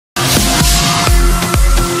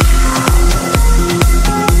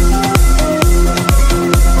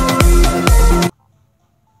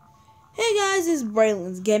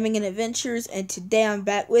Braylon's Gaming and Adventures, and today I'm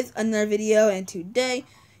back with another video, and today,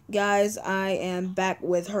 guys, I am back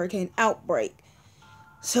with Hurricane Outbreak.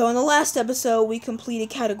 So in the last episode, we completed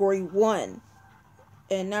Category 1,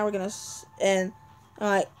 and now we're gonna,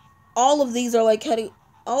 all of these are like,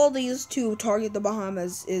 all of these to target the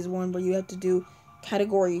Bahamas is one where you have to do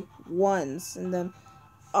Category 1s, and then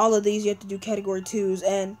all of these you have to do Category 2s,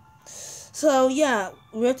 and so yeah,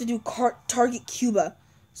 we have to do target Cuba.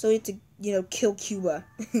 So we have to, kill Cuba.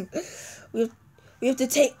 we have to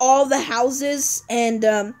take all the houses and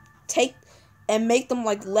make them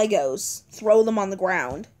like Legos. Throw them on the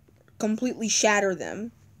ground. Completely shatter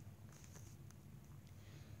them.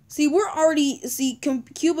 See,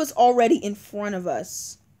 Cuba's already in front of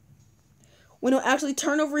us. When it'll actually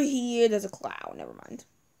turn over here, there's a cloud. Never mind.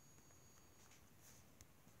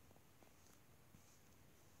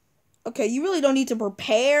 Okay, you really don't need to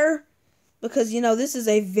prepare, because, this is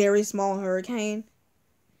a very small hurricane.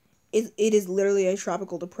 It is literally a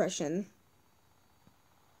tropical depression.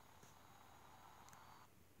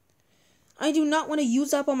 I do not want to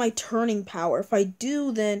use up all my turning power. If I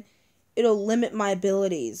do, then it'll limit my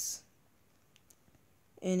abilities.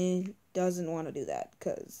 And it doesn't want to do that,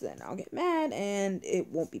 because then I'll get mad and it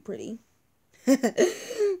won't be pretty.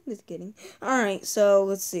 Just kidding. Alright, so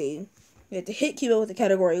let's see. We have to hit Cuba with a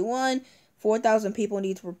Category 1. 4,000 people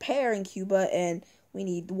need to prepare in Cuba, and we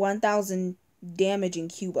need 1,000 damage in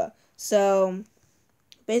Cuba. So,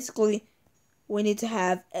 basically, we need to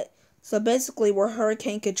have... So, basically, we're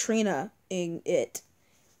Hurricane Katrina in it.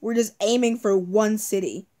 We're just aiming for one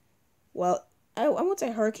city. Well, I won't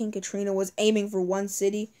say Hurricane Katrina was aiming for one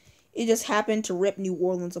city. It just happened to rip New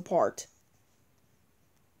Orleans apart.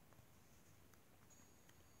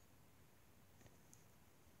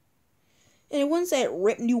 And I wouldn't say it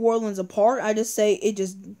ripped New Orleans apart. I just say it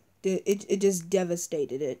just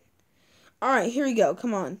devastated it. Alright, here we go.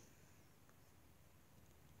 Come on.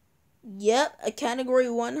 Yep, a Category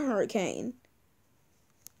 1 hurricane.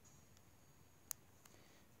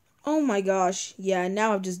 Oh my gosh. Yeah,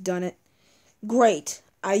 now I've just done it. Great.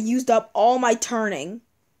 I used up all my turning.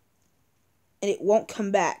 And it won't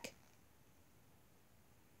come back.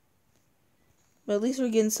 But at least we're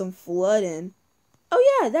getting some flood in.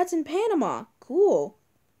 Oh yeah, that's in Panama. Cool.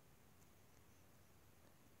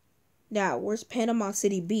 Now, where's Panama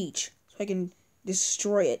City Beach? So I can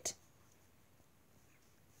destroy it.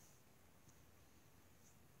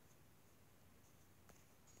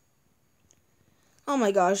 Oh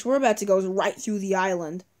my gosh, we're about to go right through the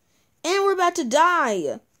island. And we're about to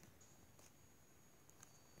die.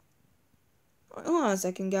 Hold on a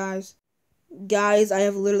second, guys. Guys, I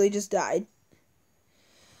have literally just died.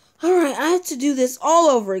 Alright, I have to do this all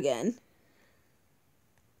over again.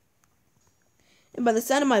 And by the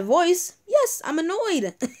sound of my voice, yes, I'm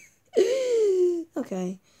annoyed.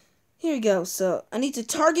 Okay, here we go. So, I need to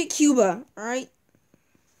target Cuba, alright?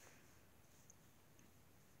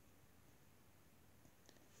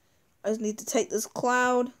 I just need to take this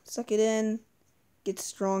cloud, suck it in, get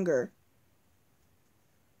stronger.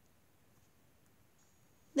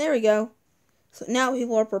 There we go. So now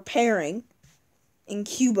people are preparing in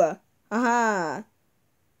Cuba. Haha. I'm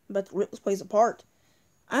about to rip this place apart.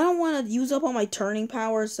 I don't want to use up all my turning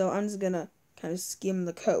power, so I'm just gonna kind of skim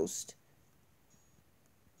the coast.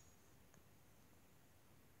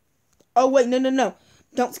 Oh, wait, no.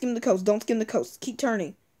 Don't skim the coast. Don't skim the coast. Keep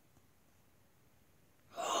turning.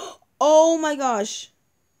 Oh my gosh.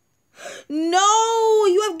 No!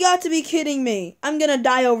 You have got to be kidding me. I'm gonna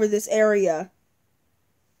die over this area.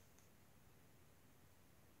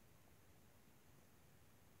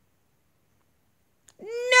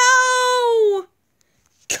 No!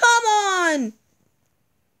 Come on!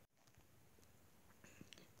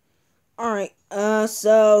 Alright,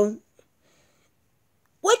 so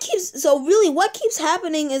what keeps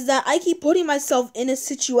happening is that I keep putting myself in a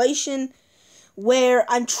situation where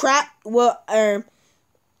I'm trapped, where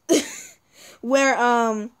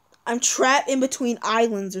I'm trapped in between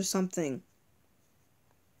islands or something.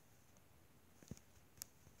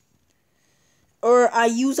 Or I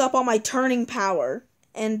use up all my turning power,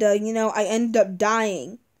 and, I end up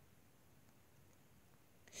dying.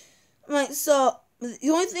 Like, so, the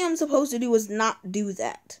only thing I'm supposed to do is not do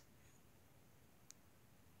that.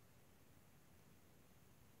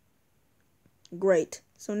 Great.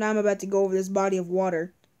 So now I'm about to go over this body of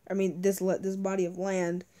water. I mean, this body of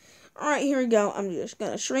land. Alright, here we go. I'm just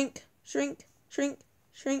gonna shrink.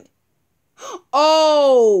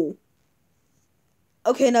 Oh!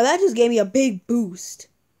 Okay, now that just gave me a big boost.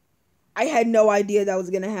 I had no idea that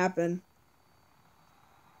was gonna happen.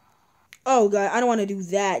 Oh god, I don't want to do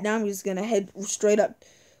that. Now I'm just gonna head straight up.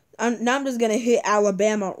 now I'm just gonna hit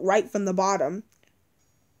Alabama right from the bottom.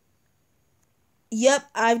 Yep,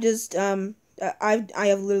 I've just I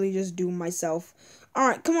have literally just doomed myself. All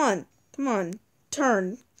right, come on,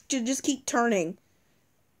 turn. Just keep turning.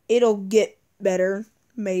 It'll get better,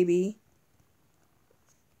 maybe.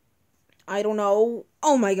 I don't know.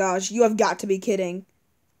 Oh my gosh, you have got to be kidding.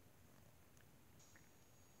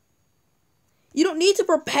 You don't need to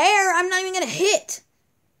prepare. I'm not even gonna hit.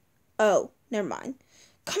 Oh, never mind.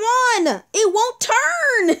 Come on, it won't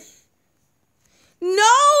turn.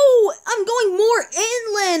 No, I'm going more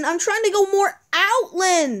inland. I'm trying to go more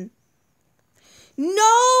outland.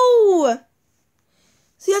 No.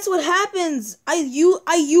 See, that's what happens. I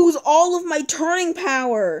use all of my turning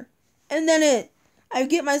power, and then I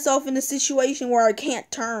get myself in a situation where I can't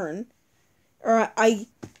turn, or I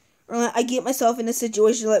get myself in a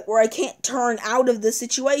situation like where I can't turn out of the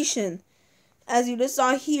situation. As you just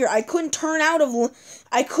saw here, I could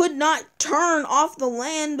not turn off the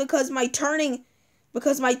land because my turning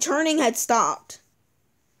had stopped.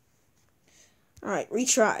 Alright,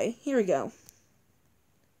 retry. Here we go.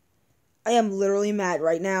 I am literally mad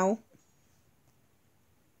right now.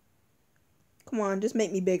 Come on, just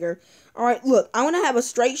make me bigger. Alright, look, I want to have a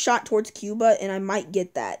straight shot towards Cuba, and I might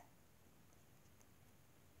get that.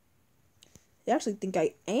 I actually think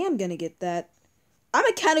I am going to get that. I'm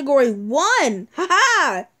a category 1!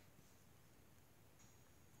 Haha!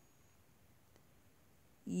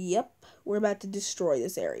 Yep, we're about to destroy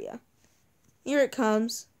this area. Here it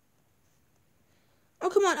comes. Oh,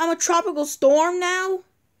 come on, I'm a tropical storm now?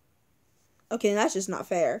 Okay, that's just not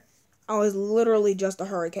fair. I was literally just a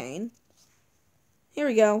hurricane. Here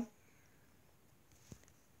we go.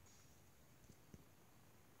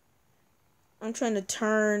 I'm trying to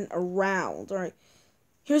turn around. Alright.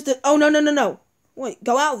 Here's the... Oh, no. Wait,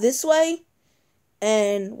 go out this way?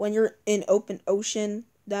 And when you're in open ocean,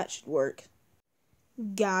 that should work.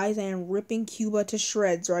 Guys, I am ripping Cuba to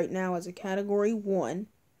shreds right now as a category 1.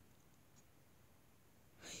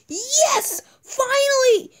 Yes!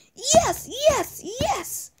 Finally!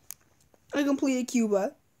 Yes! I completed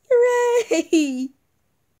Cuba. Hooray!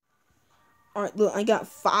 Alright, look, I got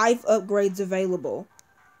 5 upgrades available.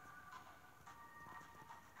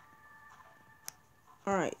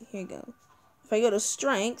 Alright, here you go. If I go to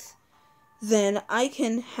strength, then I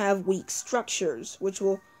can have weak structures, which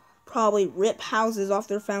will probably rip houses off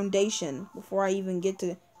their foundation before I even get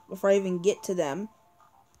to them.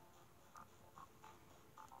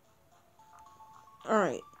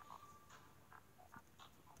 Alright.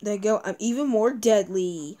 There you go. I'm even more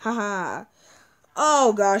deadly. Haha.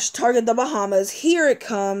 Oh gosh, target the Bahamas. Here it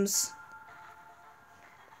comes.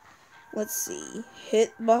 Let's see.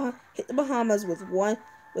 Hit the Bahamas with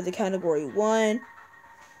a category 1.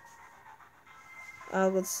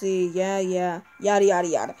 Let's see. Yeah.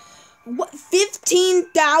 Yada. What?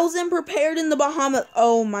 15,000 prepared in the Bahamas?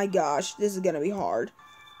 Oh my gosh, this is gonna be hard.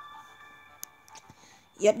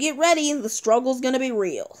 Yep, get ready. The struggle's gonna be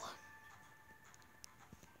real.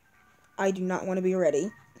 I do not want to be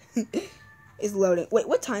ready. It's loading. Wait,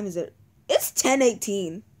 what time is it? It's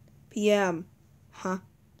 10:18 p.m. Huh?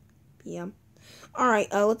 p.m.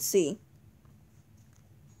 Alright, let's see.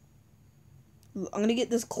 I'm gonna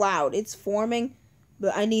get this cloud. It's forming,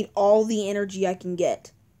 but I need all the energy I can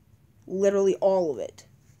get. Literally all of it.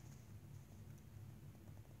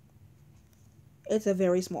 It's a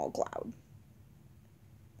very small cloud.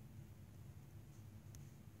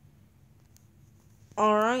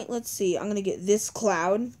 Alright, let's see. I'm gonna get this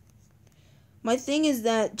cloud. My thing is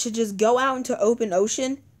that to just go out into open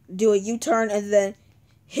ocean, do a U-turn, and then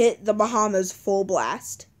hit the Bahamas full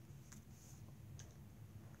blast.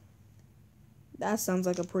 That sounds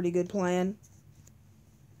like a pretty good plan.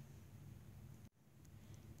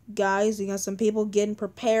 Guys, we got some people getting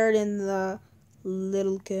prepared in the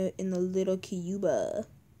little Cuba.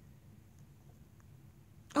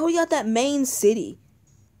 Oh, we got that main city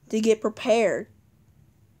to get prepared.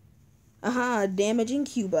 Damaging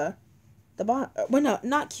Cuba. Well, no,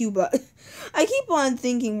 not Cuba. I keep on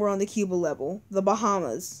thinking we're on the Cuba level. The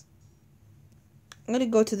Bahamas. I'm gonna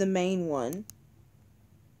go to the main one.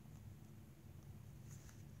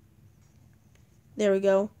 There we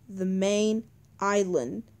go. The main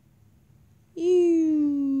island.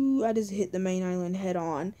 Ew. I just hit the main island head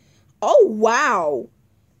on. Oh, wow.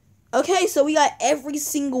 Okay, so we got every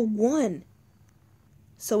single one.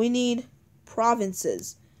 So we need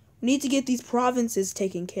provinces. We need to get these provinces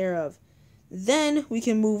taken care of. Then we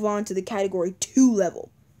can move on to the category 2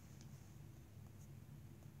 level.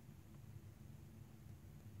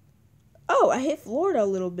 Oh, I hit Florida a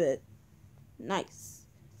little bit. Nice.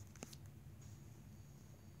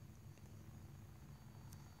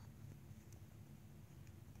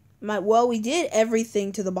 Well, we did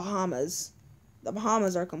everything to the Bahamas. The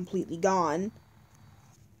Bahamas are completely gone.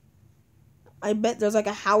 I bet there's like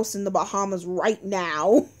a house in the Bahamas right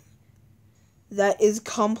now that is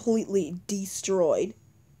completely destroyed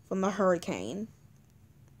from the hurricane.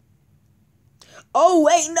 Oh,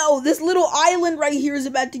 wait, no. This little island right here is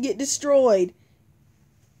about to get destroyed.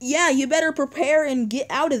 Yeah, you better prepare and get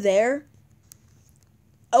out of there.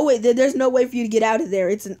 Oh, wait, there's no way for you to get out of there.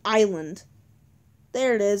 It's an island.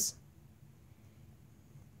 There it is.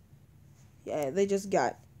 Yeah, they just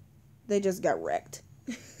got wrecked.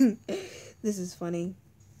 This is funny.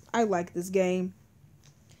 I like this game.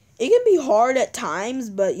 It can be hard at times,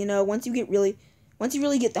 but you know, once you really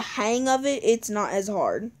get the hang of it, it's not as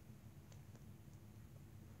hard.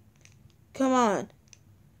 Come on.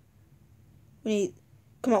 We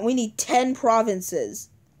need 10 provinces.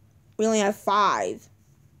 We only have 5.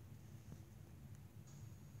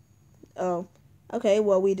 Oh. Okay,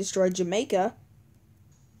 well, we destroyed Jamaica.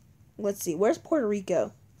 Let's see, where's Puerto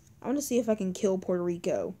Rico? I want to see if I can kill Puerto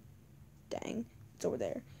Rico. Dang, it's over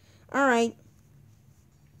there. Alright.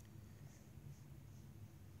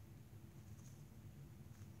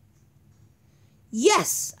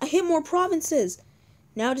 Yes! I hit more provinces!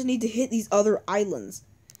 Now I just need to hit these other islands.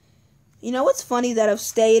 You know what's funny? That I've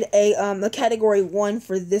stayed a category 1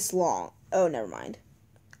 for this long. Oh, never mind.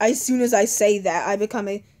 As soon as I say that, I become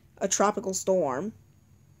a tropical storm.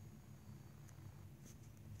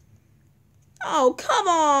 Oh, come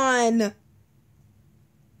on!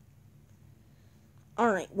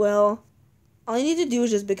 Alright, well, all I need to do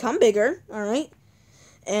is just become bigger, alright?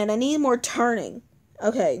 And I need more turning.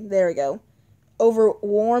 Okay, there we go. Over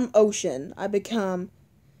warm ocean, I become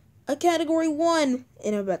a category 1,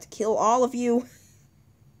 and I'm about to kill all of you.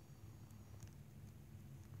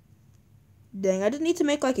 Dang, I just need to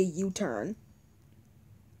make like a U-turn.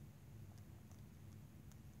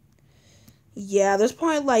 Yeah, there's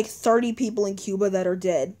probably like 30 people in Cuba that are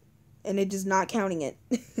dead, and it is not counting it.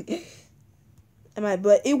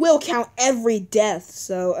 But it will count every death,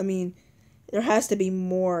 so, I mean, there has to be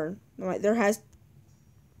more.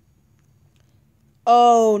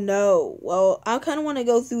 Oh, no. Well, I kind of want to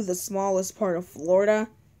go through the smallest part of Florida.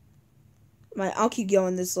 I'll keep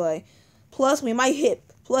going this way. Plus,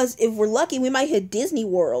 if we're lucky, we might hit Disney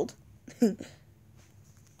World.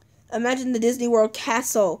 Imagine the Disney World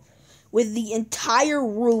castle with the entire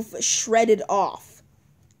roof shredded off.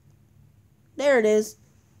 There it is.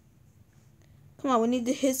 Come on, we need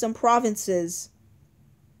to hit some provinces.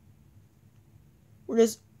 We're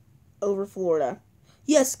just over Florida.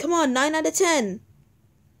 Yes, come on, 9 out of 10.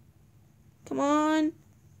 Come on.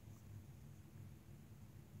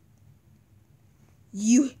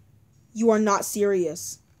 You are not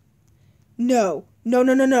serious. No.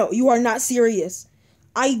 You are not serious.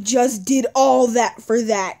 I just did all that for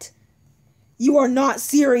that. You are not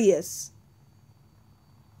serious.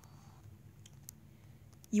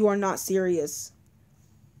 You are not serious.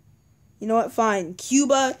 You know what? Fine.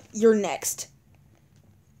 Cuba, you're next.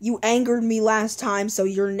 You angered me last time, so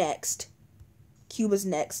you're next. Cuba's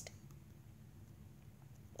next.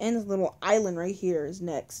 And this little island right here is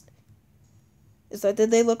next. It's like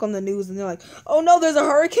they look on the news and they're like, oh no, there's a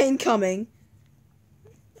hurricane coming.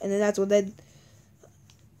 And then that's when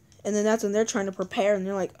they're trying to prepare and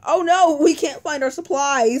they're like, oh no, we can't find our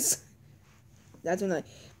supplies. That's when they're like,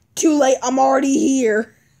 too late, I'm already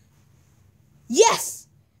here. Yes!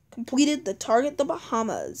 Completed the target the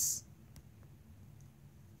Bahamas.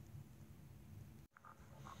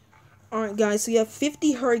 Alright guys, so you have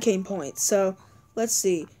 50 hurricane points. So, let's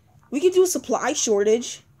see. We can do a supply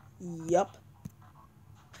shortage. Yup.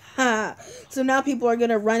 Ha! So now people are going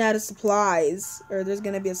to run out of supplies. Or there's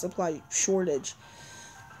going to be a supply shortage.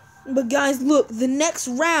 But guys, look. The next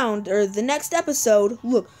round, or the next episode,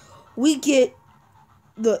 look. We get,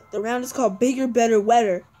 the round is called Bigger, Better,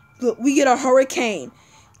 Wetter. Look, we get a hurricane.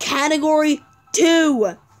 Category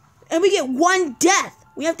 2. And we get 1 death.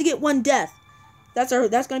 We have to get 1 death. That's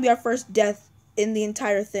going to be our first death in the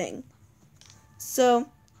entire thing. So,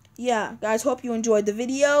 yeah, guys, hope you enjoyed the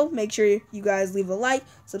video. Make sure you guys leave a like,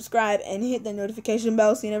 subscribe, and hit the notification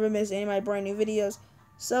bell so you never miss any of my brand new videos.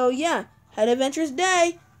 So, yeah, have an adventurous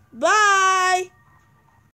day. Bye!